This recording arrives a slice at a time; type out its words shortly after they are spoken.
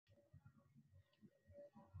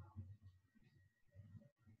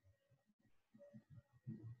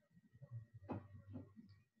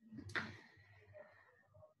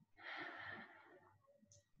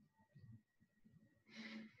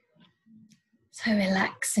So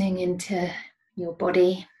relaxing into your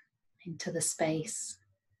body, into the space.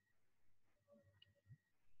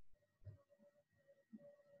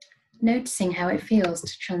 Noticing how it feels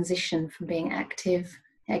to transition from being active,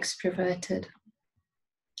 extroverted,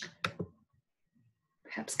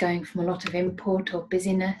 perhaps going from a lot of input or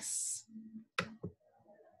busyness,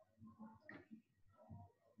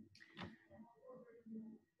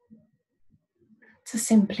 to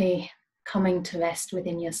simply coming to rest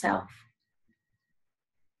within yourself.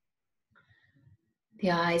 The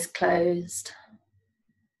eyes closed,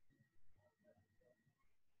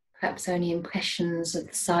 perhaps only impressions of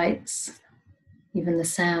the sights, even the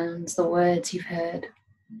sounds, the words you've heard.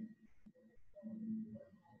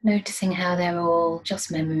 Noticing how they're all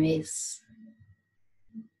just memories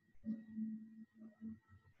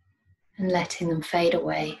and letting them fade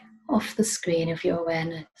away off the screen of your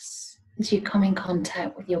awareness as you come in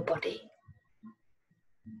contact with your body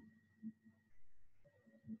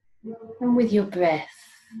and with your breath.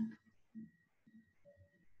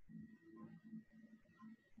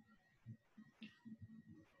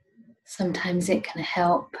 Sometimes it can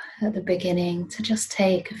help at the beginning to just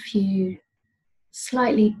take a few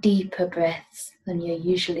slightly deeper breaths than you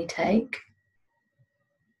usually take.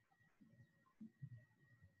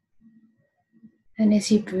 And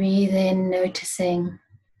as you breathe in, noticing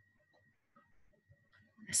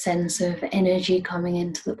a sense of energy coming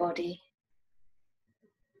into the body.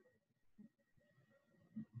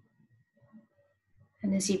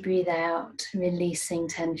 And as you breathe out, releasing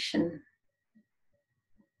tension.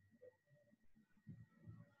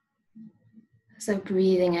 So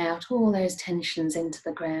breathing out all those tensions into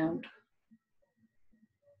the ground.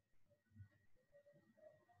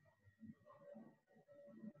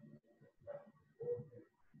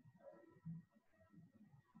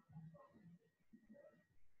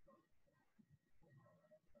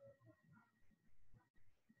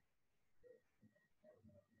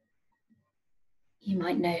 You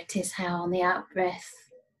might notice how on the out breath,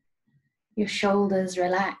 your shoulders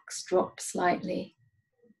relax, drop slightly,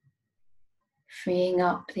 freeing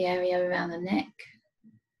up the area around the neck.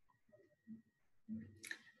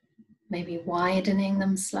 Maybe widening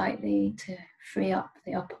them slightly to free up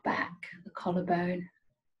the upper back, the collarbone,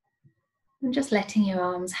 and just letting your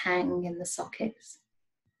arms hang in the sockets,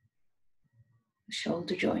 the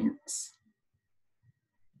shoulder joints.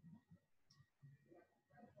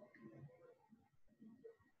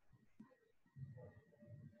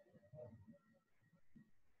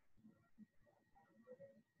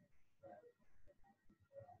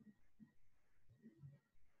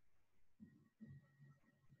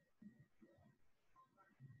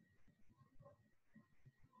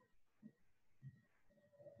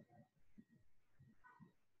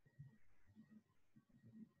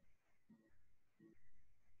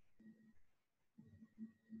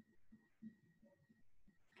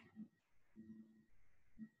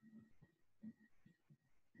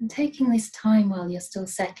 And taking this time while you're still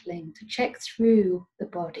settling to check through the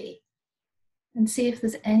body and see if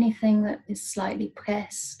there's anything that is slightly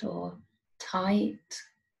pressed or tight,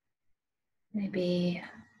 maybe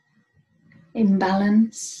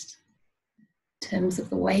imbalanced in terms of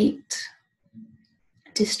the weight,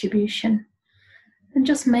 distribution, and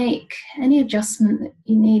just make any adjustment that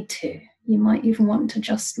you need to. You might even want to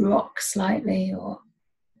just rock slightly or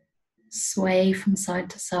sway from side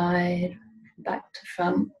to side, back to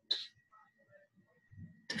front,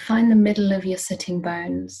 to find the middle of your sitting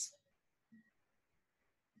bones,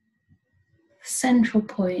 the central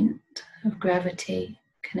point of gravity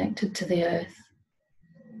connected to the earth.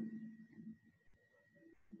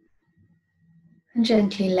 And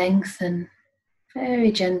gently lengthen,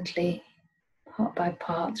 very gently, part by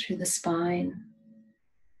part through the spine.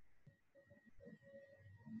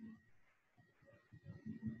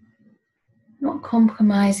 Not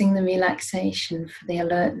compromising the relaxation for the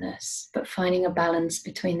alertness, but finding a balance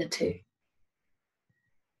between the two.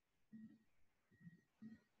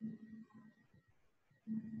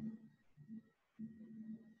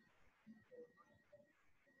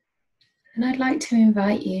 And I'd like to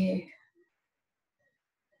invite you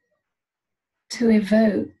to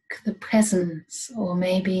evoke the presence or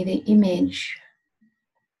maybe the image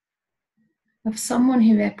of someone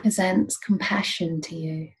who represents compassion to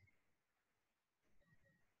you.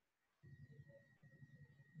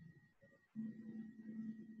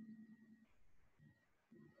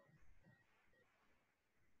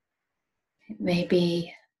 It may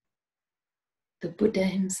be the Buddha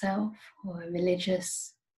himself or a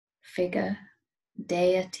religious figure,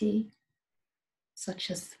 deity,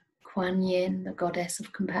 such as Kuan Yin, the goddess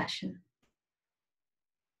of compassion.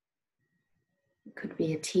 It could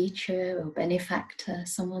be a teacher or benefactor,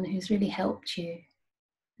 someone who's really helped you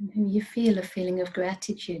and whom you feel a feeling of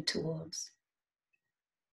gratitude towards.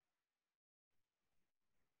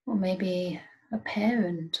 Or maybe a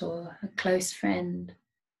parent or a close friend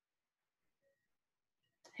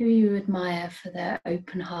who you admire for their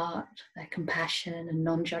open heart, their compassion and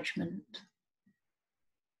non-judgment,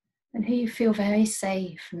 and who you feel very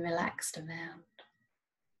safe and relaxed around.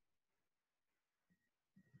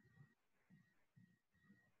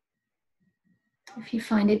 If you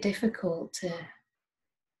find it difficult to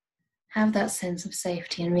have that sense of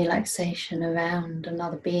safety and relaxation around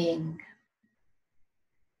another being,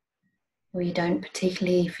 or you don't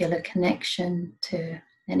particularly feel a connection to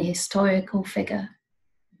any historical figure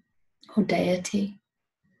or deity,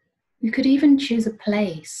 you could even choose a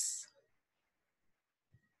place,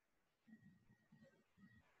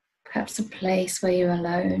 perhaps a place where you're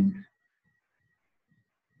alone,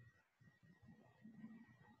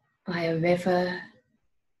 by a river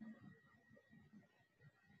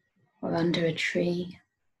or under a tree.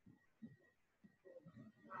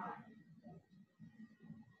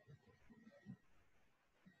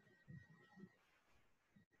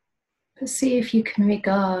 But see if you can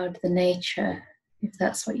regard the nature, if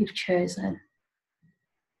that's what you've chosen,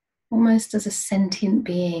 almost as a sentient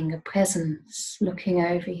being, a presence looking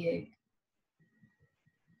over you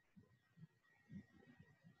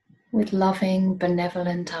with loving,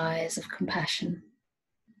 benevolent eyes of compassion.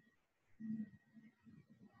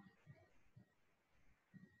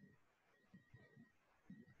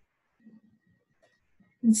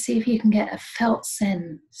 And see if you can get a felt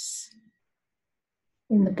sense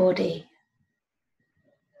in the body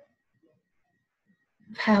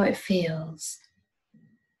of how it feels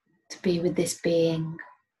to be with this being,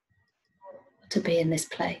 to be in this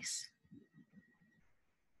place.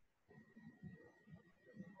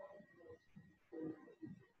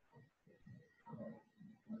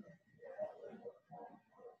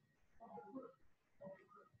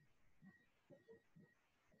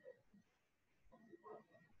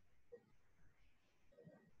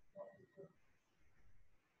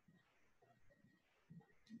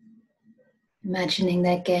 Imagining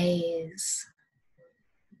their gaze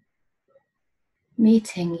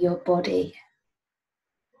meeting your body,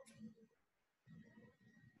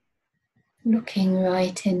 looking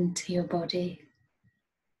right into your body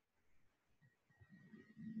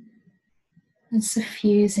and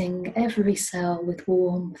suffusing every cell with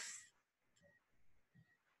warmth,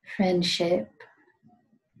 friendship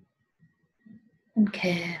and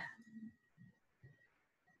care.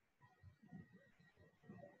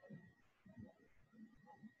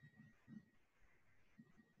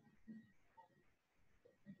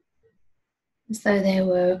 As though they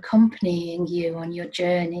were accompanying you on your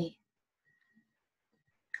journey,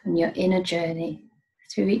 on your inner journey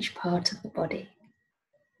through each part of the body.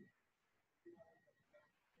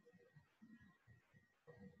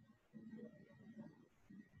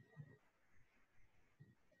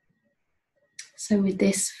 So with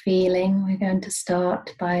this feeling, we're going to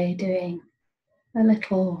start by doing a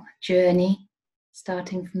little journey,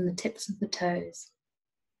 starting from the tips of the toes.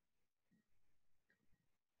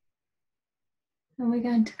 And we're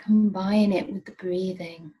going to combine it with the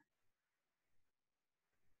breathing.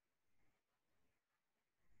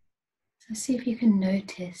 So see if you can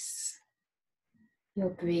notice your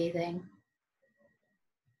breathing,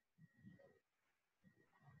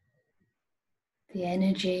 the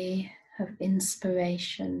energy of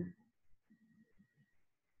inspiration,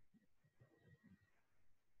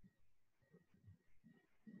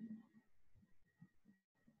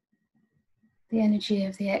 the energy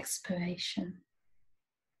of the expiration.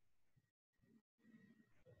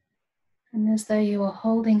 And as though you are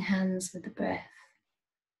holding hands with the breath,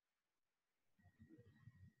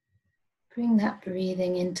 bring that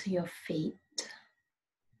breathing into your feet.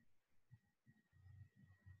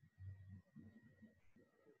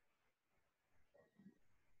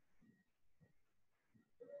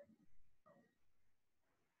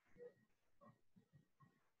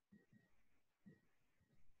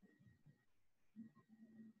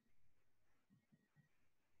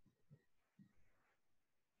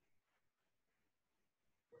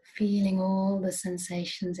 Feeling all the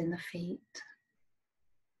sensations in the feet.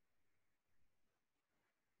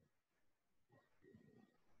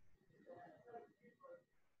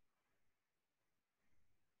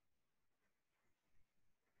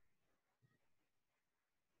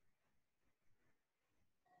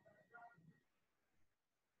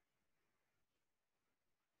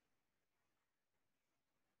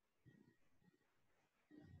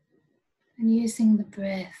 And using the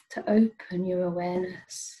breath to open your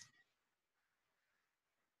awareness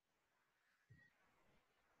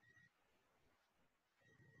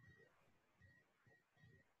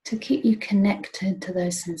to keep you connected to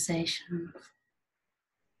those sensations.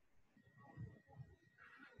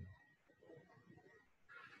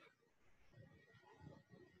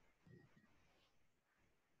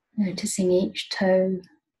 Noticing each toe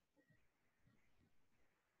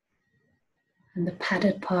and the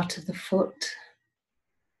padded part of the foot,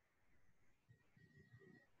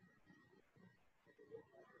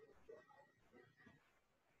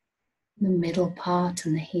 the middle part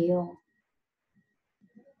and the heel.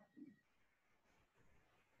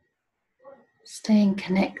 Staying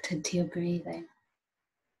connected to your breathing.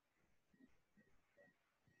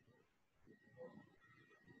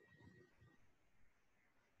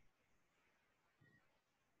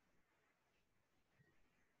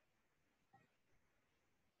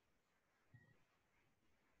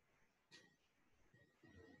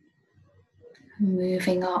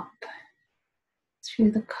 Moving up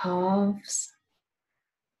through the calves,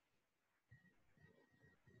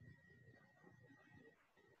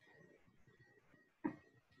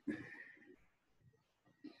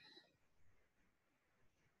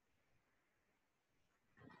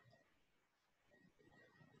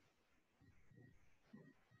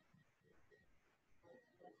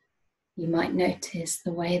 you might notice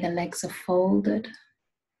the way the legs are folded,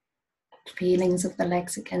 feelings of the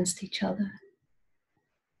legs against each other,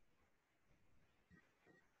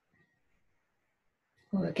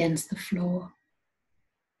 or against the floor.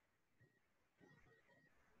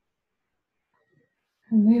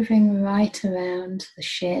 And moving right around the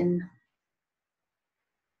shin,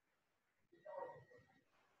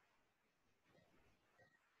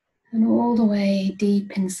 and all the way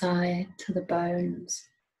deep inside to the bones.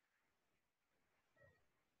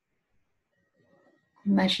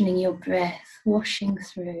 Imagining your breath washing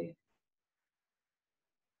through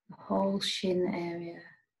the whole shin area,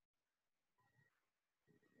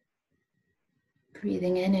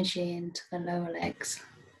 breathing energy into the lower legs.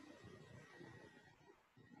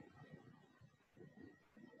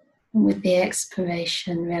 And with the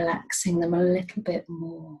expiration, relaxing them a little bit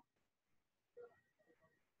more.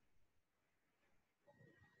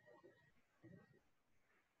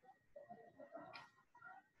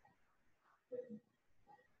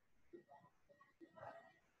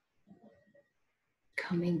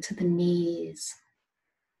 Coming to the knees,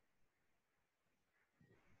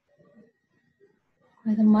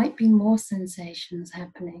 where there might be more sensations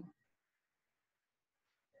happening.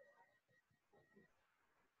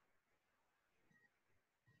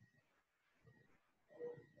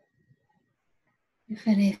 If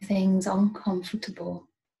anything's uncomfortable,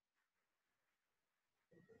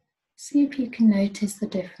 see if you can notice the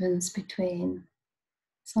difference between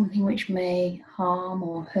something which may harm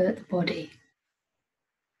or hurt the body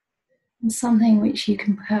and something which you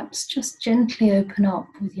can perhaps just gently open up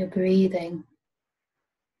with your breathing.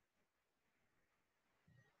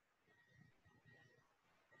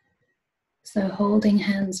 So holding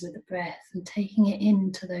hands with the breath and taking it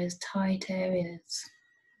into those tight areas.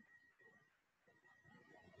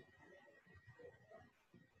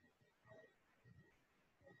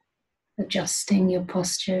 Adjusting your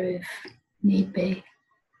posture if need be.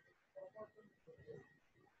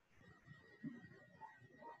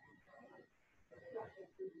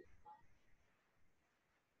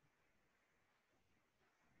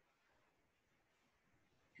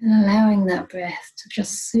 And allowing that breath to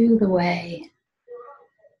just soothe away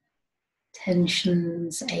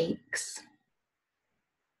tensions, aches.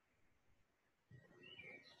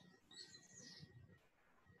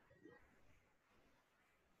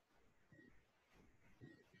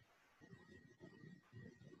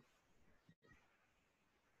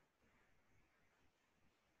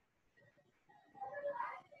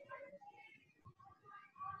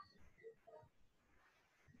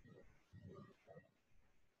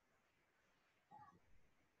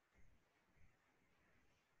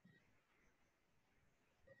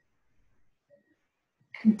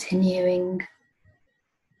 Continuing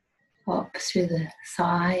up through the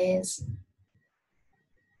thighs,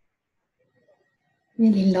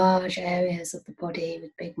 really large areas of the body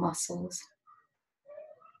with big muscles.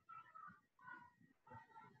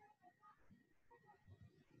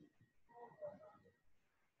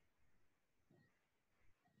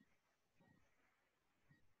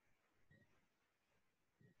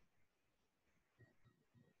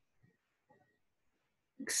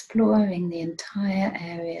 Exploring the entire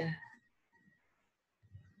area.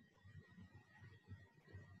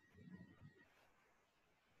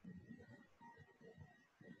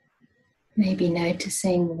 Maybe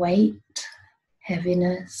noticing weight,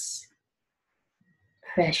 heaviness,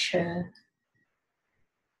 pressure.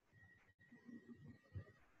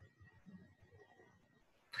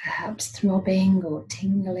 perhaps throbbing or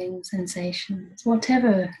tingling sensations,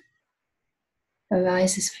 whatever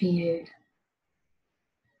arises for you.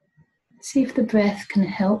 See if the breath can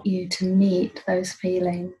help you to meet those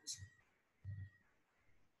feelings.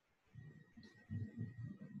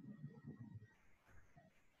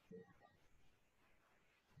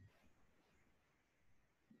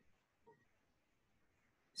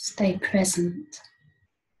 Stay present.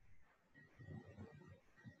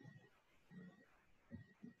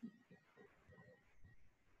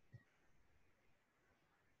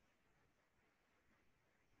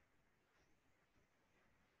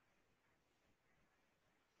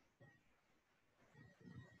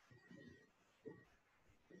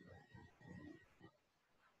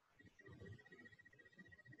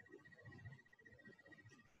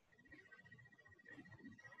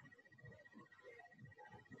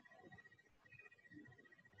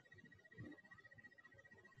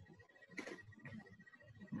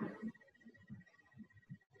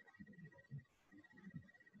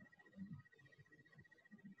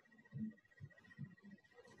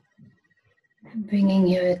 Bringing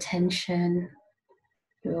your attention,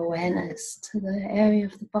 your awareness to the area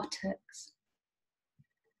of the buttocks,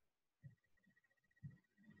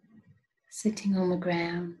 sitting on the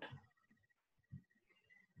ground.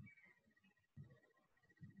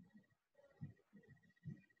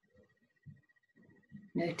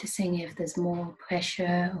 Noticing if there's more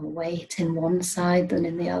pressure or weight in one side than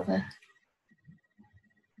in the other.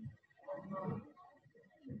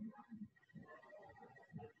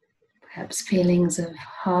 Perhaps feelings of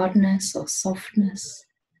hardness or softness.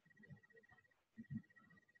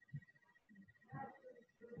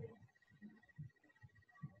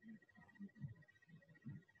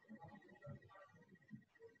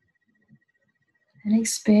 And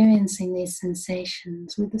experiencing these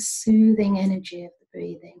sensations with the soothing energy of the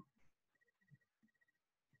breathing.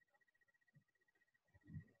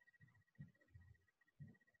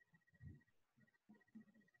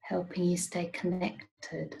 Helping you stay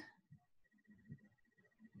connected,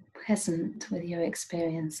 present with your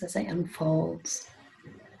experience as it unfolds.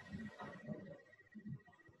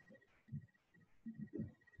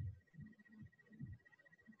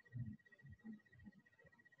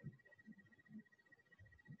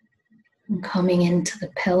 And coming into the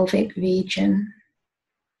pelvic region.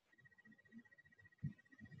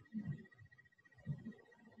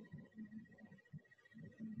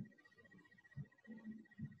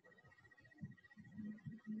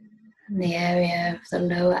 And the area of the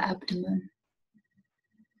lower abdomen.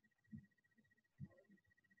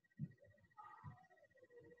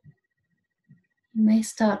 You may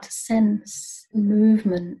start to sense the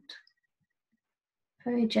movement,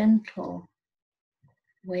 very gentle,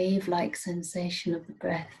 wave-like sensation of the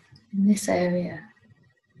breath in this area.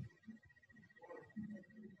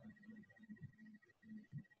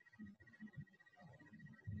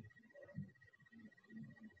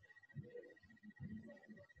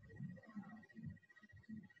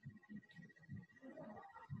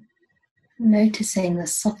 Noticing the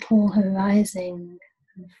subtle arising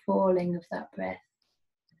and falling of that breath.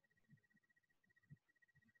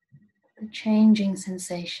 The changing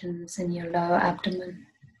sensations in your lower abdomen.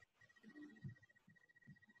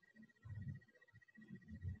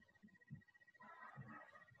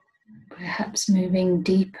 Perhaps moving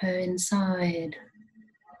deeper inside.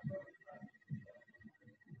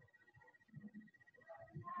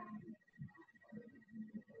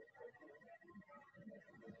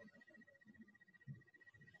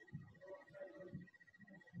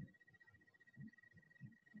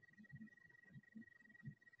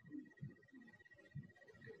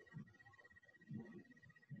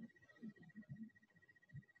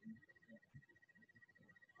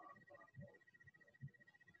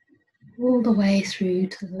 All the way through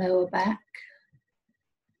to the lower back.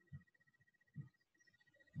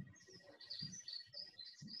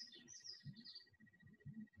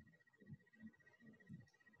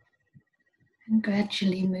 And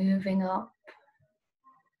gradually moving up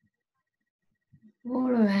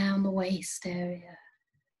all around the waist area.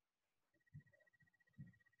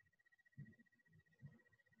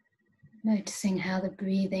 Noticing how the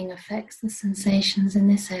breathing affects the sensations in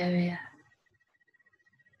this area.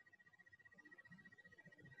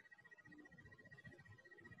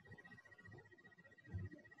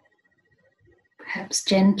 Perhaps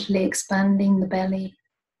gently expanding the belly.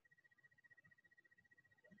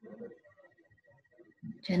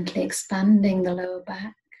 Gently expanding the lower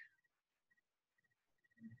back.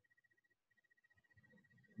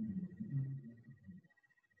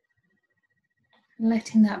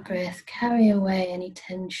 Letting that breath carry away any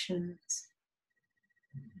tensions.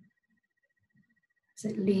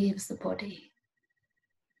 as it leaves the body.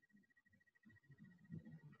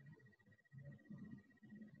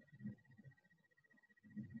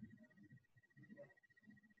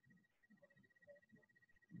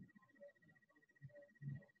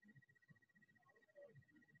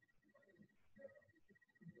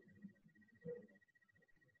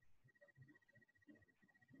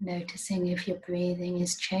 Noticing if your breathing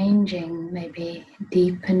is changing, maybe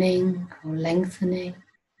deepening or lengthening,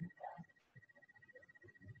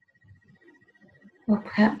 or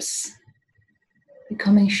perhaps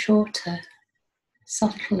becoming shorter,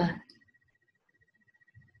 subtler.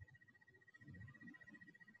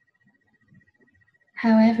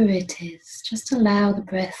 However it is, just allow the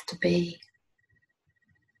breath to be.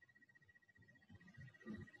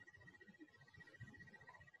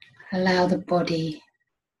 Allow the body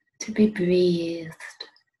to be breathed.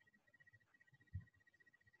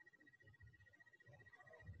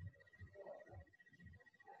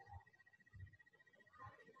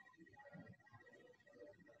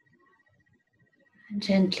 And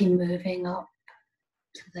gently moving up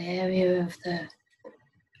to the area of the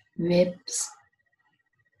ribs,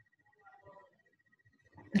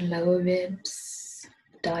 the lower ribs,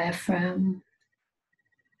 the diaphragm.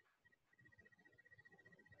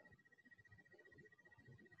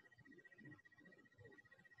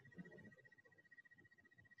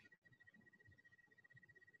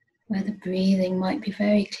 Where the breathing might be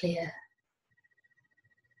very clear.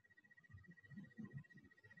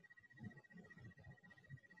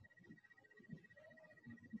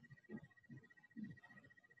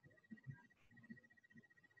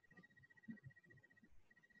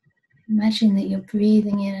 Imagine that you're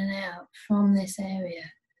breathing in and out from this area.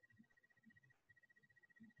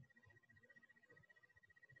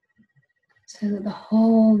 So that the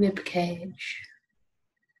whole rib cage,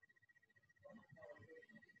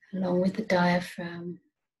 along with the diaphragm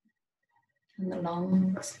and the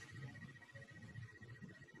lungs,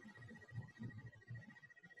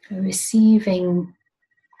 are receiving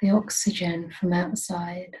the oxygen from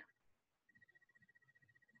outside,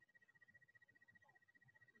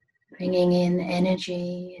 bringing in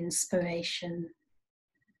energy, inspiration,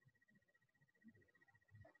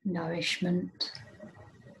 nourishment.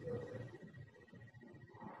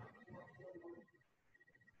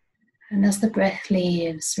 And as the breath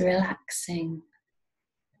leaves, relaxing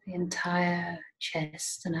the entire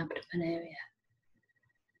chest and abdomen area.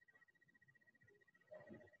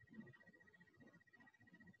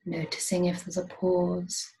 Noticing if there's a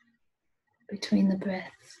pause between the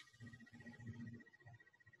breaths.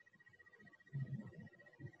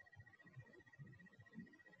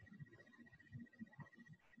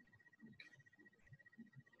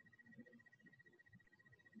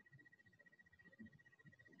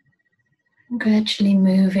 And gradually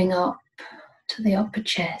moving up to the upper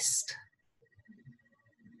chest.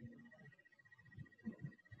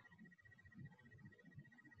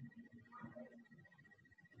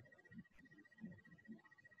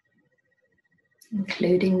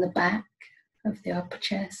 Including the back of the upper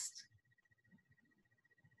chest.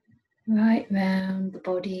 Right round the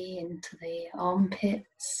body into the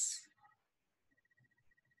armpits.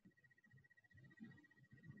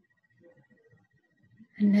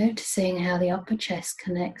 And noticing how the upper chest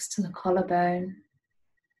connects to the collarbone.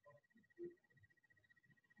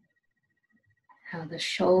 How the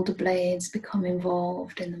shoulder blades become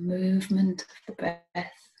involved in the movement of the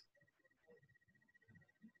breath.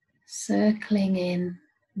 Circling in,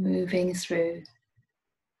 moving through.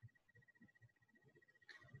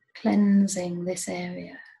 Cleansing this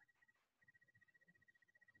area.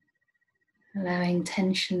 Allowing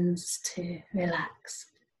tensions to relax.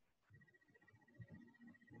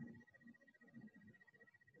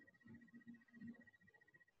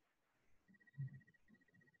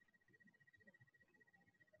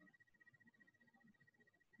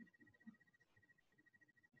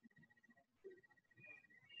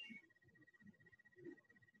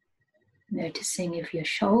 Noticing if your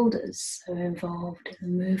shoulders are involved in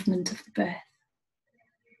the movement of the breath.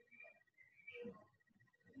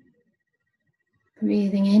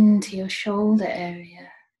 Breathing into your shoulder area.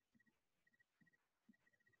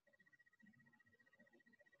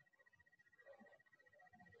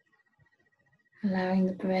 Allowing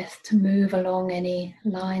the breath to move along any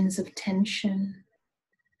lines of tension.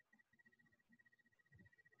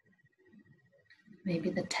 Maybe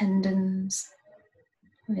the tendons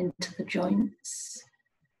or into the joints.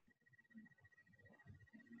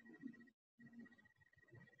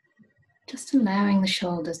 Just allowing the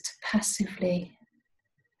shoulders to passively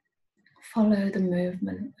follow the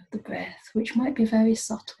movement of the breath, which might be very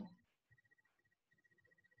subtle.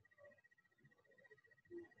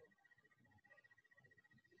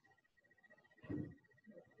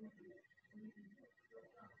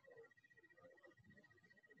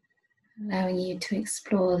 allowing you to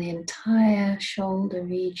explore the entire shoulder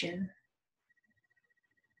region.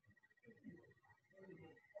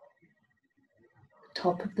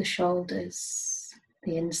 Top of the shoulders,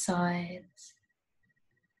 the insides,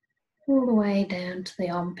 all the way down to the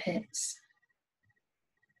armpits.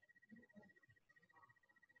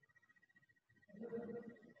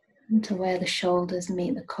 And to where the shoulders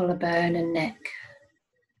meet the collarbone and neck.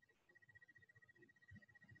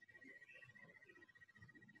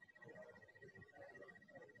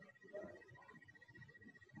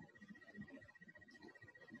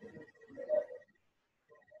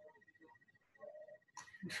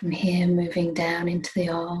 And from here, moving down into the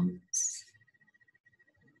arms,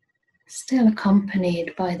 still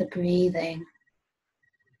accompanied by the breathing.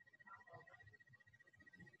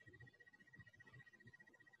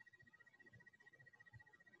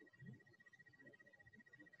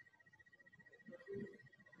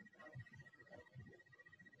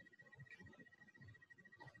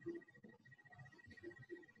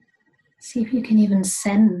 See if you can even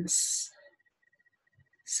sense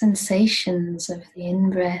sensations of the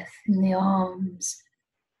in-breath in the arms.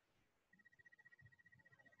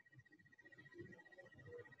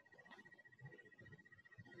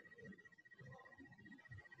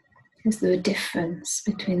 Is there a difference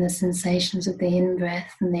between the sensations of the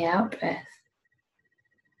in-breath and the out-breath?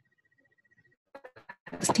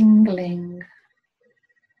 Tingling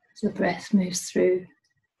as the breath moves through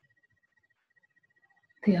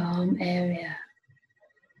the arm area,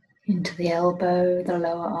 into the elbow, the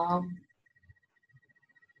lower arm,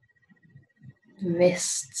 the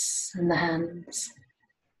wrists and the hands.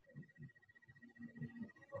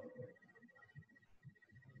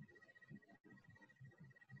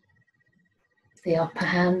 The upper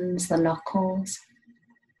hands, the knuckles,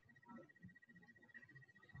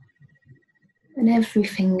 and every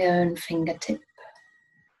finger and fingertip.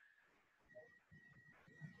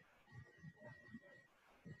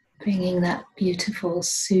 Bringing that beautiful,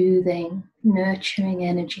 soothing, nurturing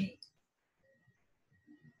energy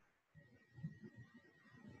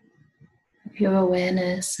of your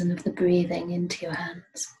awareness and of the breathing into your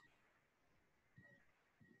hands.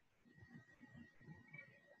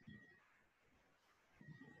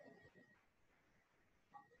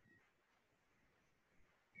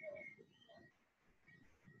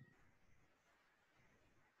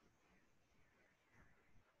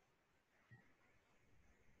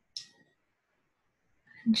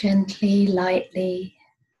 And gently, lightly,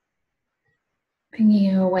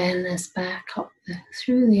 bringing your awareness back up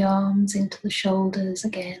through the arms into the shoulders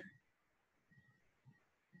again.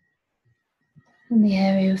 And the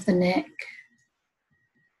area of the neck.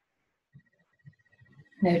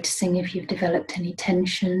 Noticing if you've developed any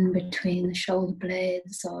tension between the shoulder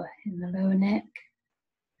blades or in the lower neck.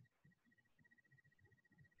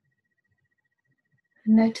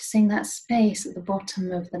 And noticing that space at the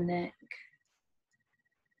bottom of the neck,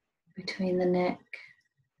 between the neck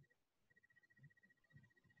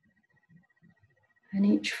and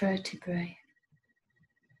each vertebrae,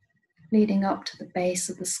 leading up to the base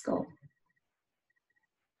of the skull.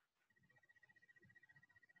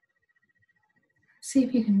 See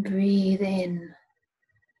if you can breathe in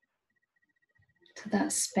to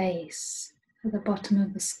that space at the bottom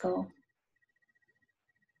of the skull.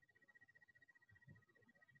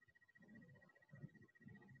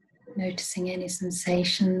 Noticing any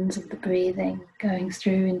sensations of the breathing going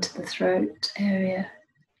through into the throat area.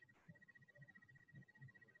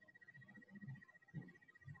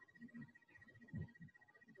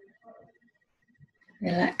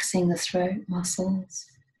 Relaxing the throat muscles.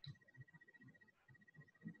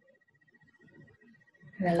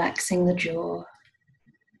 Relaxing the jaw.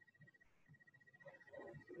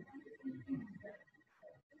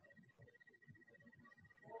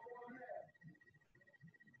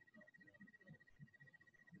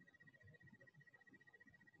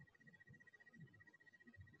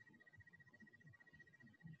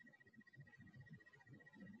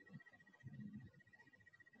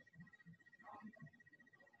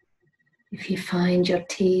 If you find your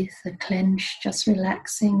teeth are clenched, just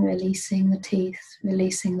relaxing, releasing the teeth,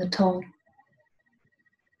 releasing the tongue.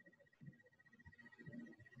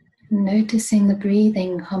 Noticing the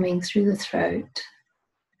breathing coming through the throat.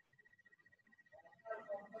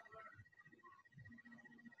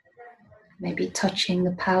 Maybe touching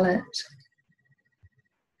the palate.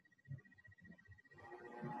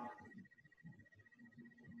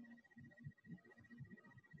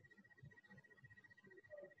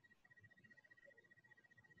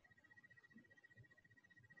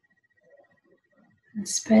 And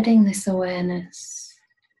spreading this awareness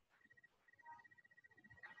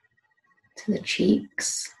to the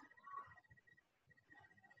cheeks,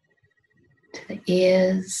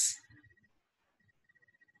 ears,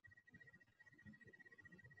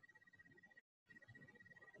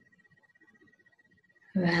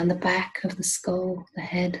 around the back of the skull, the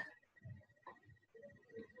head,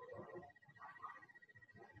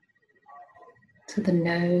 to the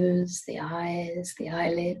nose, the eyes, the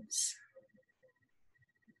eyelids,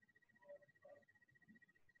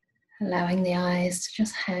 allowing the eyes to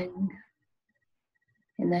just hang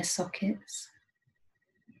in their sockets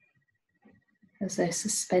as though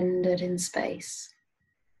suspended in space.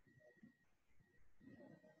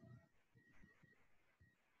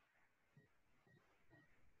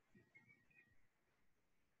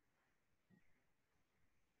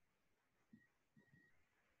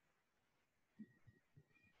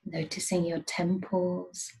 Noticing your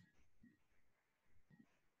temples.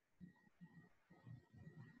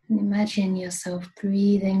 And imagine yourself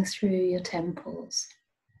breathing through your temples.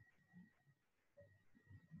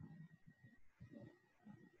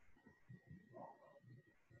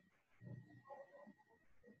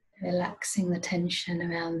 Relaxing the tension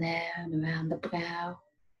around there and around the brow.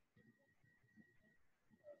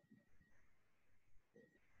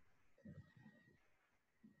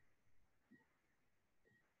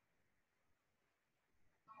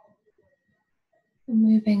 And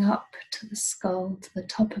moving up to the skull, to the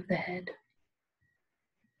top of the head.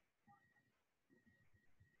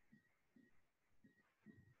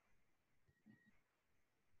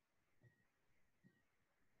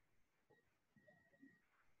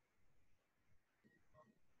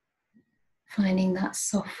 Finding that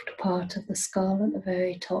soft part of the skull at the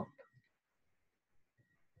very top,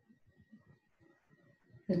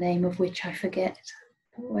 the name of which I forget,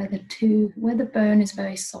 but where the bone is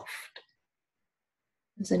very soft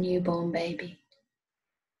as a newborn baby.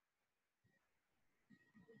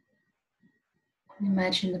 And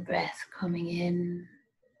imagine the breath coming in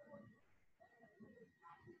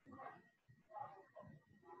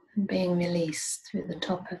and being released through the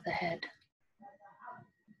top of the head.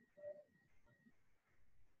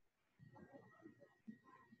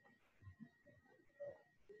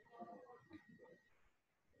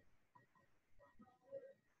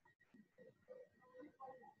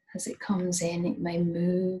 As it comes in, it may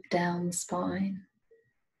move down the spine.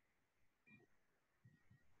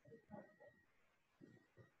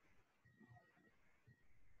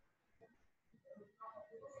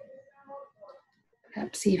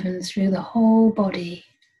 Perhaps even through the whole body.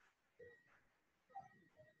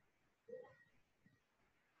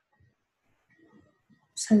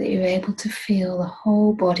 So that you're able to feel the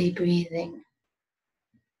whole body breathing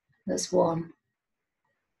as one.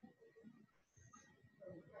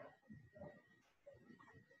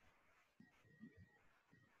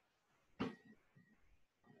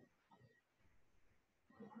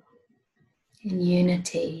 In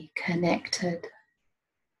unity, connected.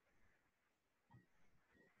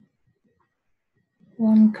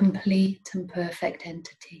 One complete and perfect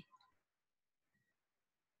entity.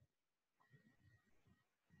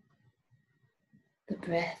 The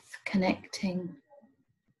breath connecting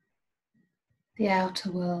the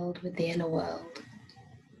outer world with the inner world.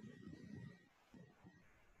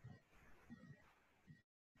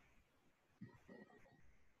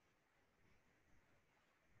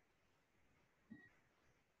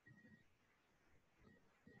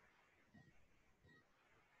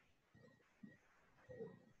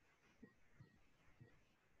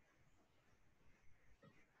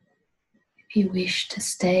 If you wish to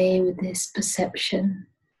stay with this perception,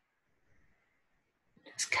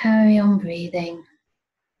 just carry on breathing,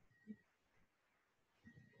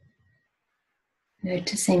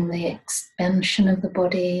 noticing the expansion of the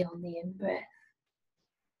body on the in-breath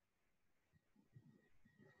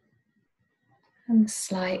and the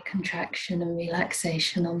slight contraction and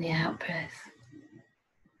relaxation on the out-breath.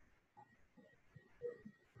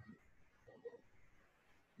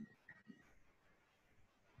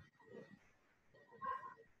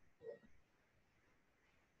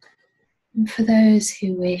 And for those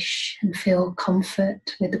who wish and feel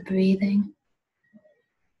comfort with the breathing,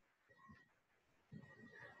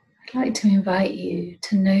 I'd like to invite you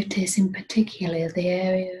to notice in particular the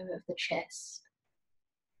area of the chest.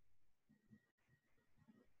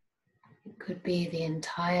 It could be the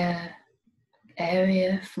entire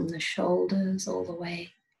area from the shoulders all the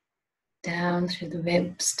way down through the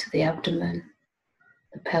ribs to the abdomen,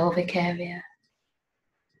 the pelvic area.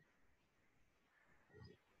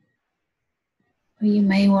 Or you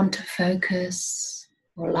may want to focus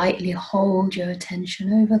or lightly hold your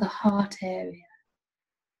attention over the heart area.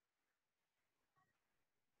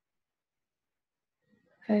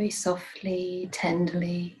 Very softly,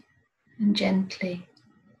 tenderly, and gently.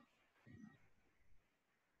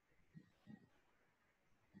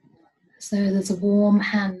 as though there's a warm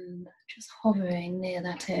hand just hovering near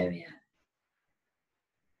that area.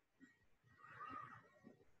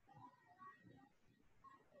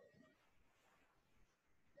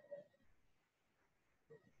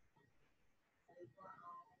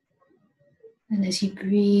 And as you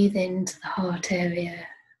breathe into the heart area,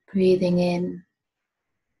 breathing in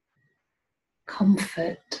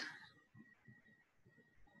comfort,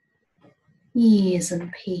 ease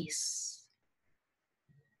and peace,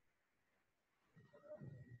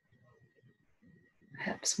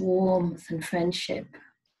 perhaps warmth and friendship,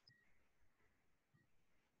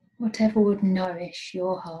 whatever would nourish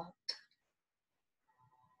your heart.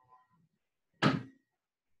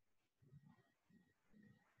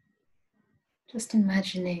 Just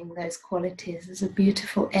imagining those qualities as a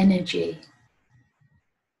beautiful energy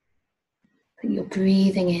that you're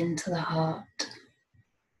breathing into the heart.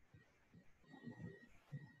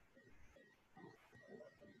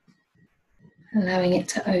 Allowing it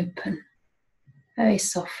to open very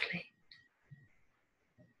softly.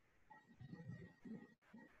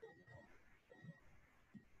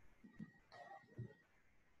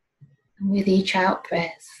 And with each out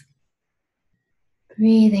breath,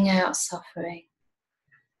 breathing out suffering,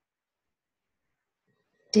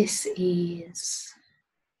 dis-ease,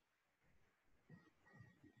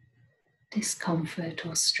 discomfort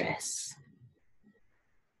or stress.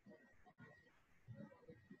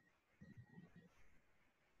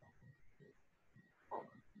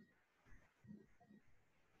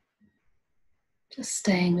 Just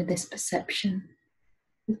staying with this perception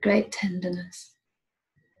with great tenderness.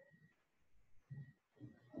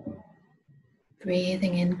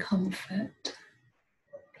 Breathing in comfort,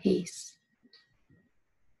 peace.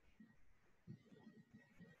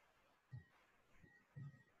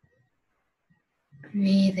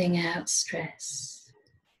 Breathing out stress.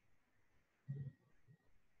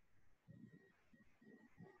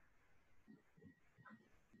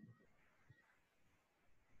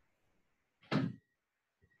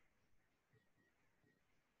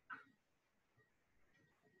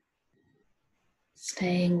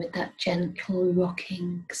 Staying with that gentle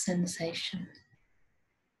rocking sensation.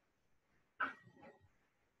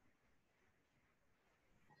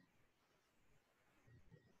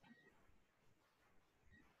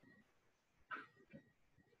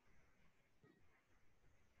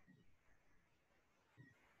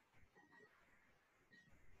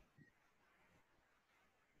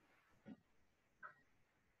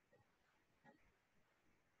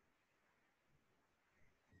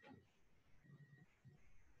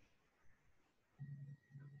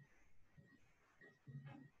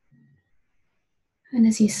 And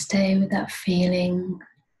as you stay with that feeling,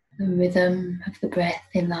 the rhythm of the breath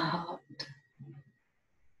in the heart,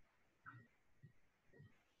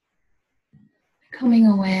 becoming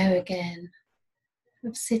aware again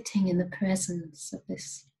of sitting in the presence of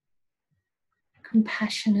this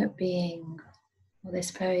compassionate being, or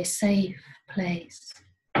this very safe place.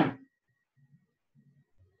 And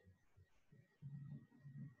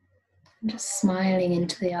just smiling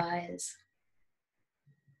into the eyes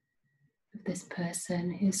of this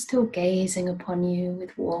person who's still gazing upon you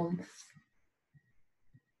with warmth,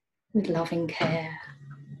 with loving care.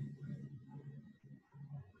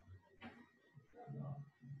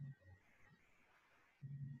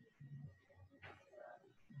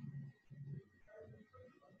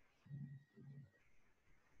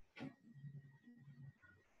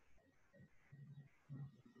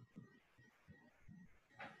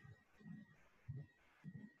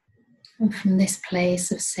 And from this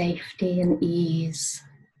place of safety and ease,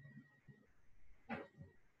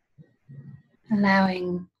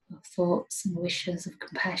 allowing your thoughts and wishes of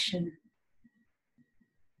compassion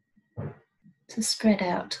to spread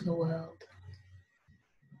out to the world.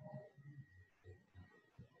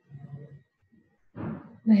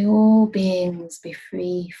 May all beings be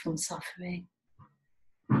free from suffering.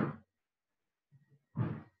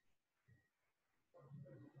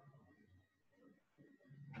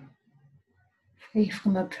 Free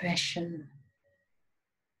from oppression,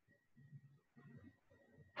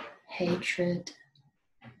 hatred,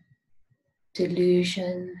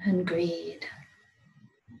 delusion, and greed.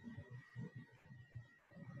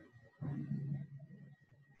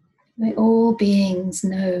 May all beings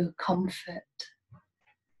know comfort,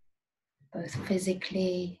 both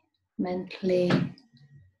physically, mentally,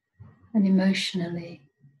 and emotionally.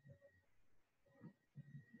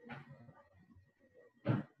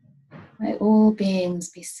 May all beings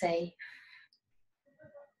be safe,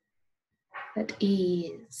 at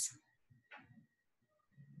ease,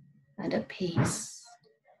 and at peace.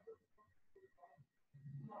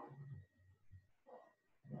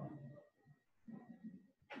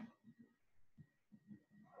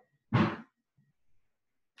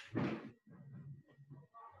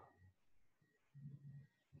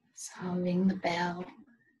 So I'll ring the bell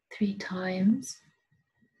 3 times.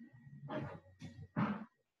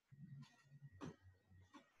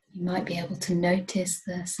 You might be able to notice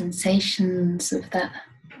the sensations of that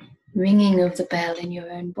ringing of the bell in your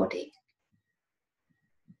own body.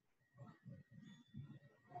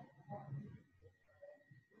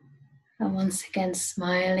 And once again,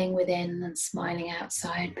 smiling within and smiling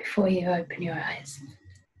outside before you open your eyes.